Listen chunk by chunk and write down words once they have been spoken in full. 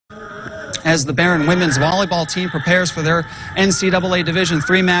As the Behrend women's volleyball team prepares for their NCAA Division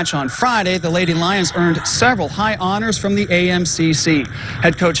III match on Friday, the Lady Lions earned several high honors from the AMCC.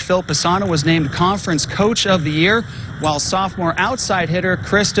 Head coach Phil Pisano was named Conference Coach of the Year, while sophomore outside hitter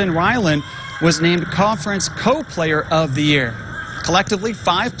Kristen Ryland was named Conference Co-Player of the Year. Collectively,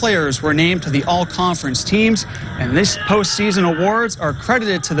 5 players were named to the all-conference teams, and this postseason awards are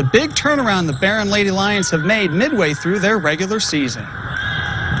credited to the big turnaround the Behrend Lady Lions have made midway through their regular season.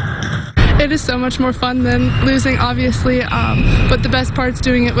 It is so much more fun than losing, obviously, but the best part's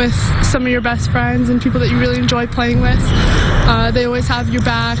doing it with some of your best friends and people that you really enjoy playing with. They always have your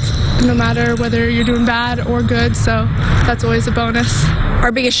back, no matter whether you're doing bad or good, so that's always a bonus.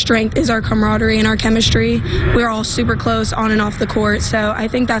 Our biggest strength is our camaraderie and our chemistry. We're all super close on and off the court, so I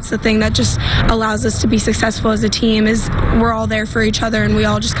think that's the thing that just allows us to be successful as a team, is we're all there for each other, and we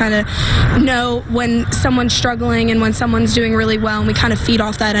all just kind of know when someone's struggling and when someone's doing really well, and we kind of feed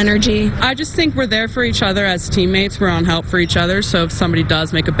off that energy. I just think we're there for each other as teammates. We're on help for each other, so if somebody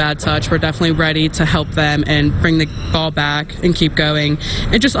does make a bad touch, we're definitely ready to help them and bring the ball back and keep going.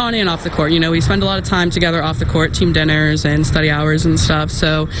 And just on and off the court, you know, we spend a lot of time together off the court, team dinners and study hours and stuff,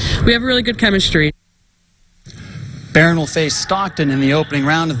 so we have a really good chemistry. Behrend will face Stockton in the opening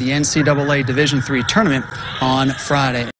round of the NCAA Division III tournament on Friday.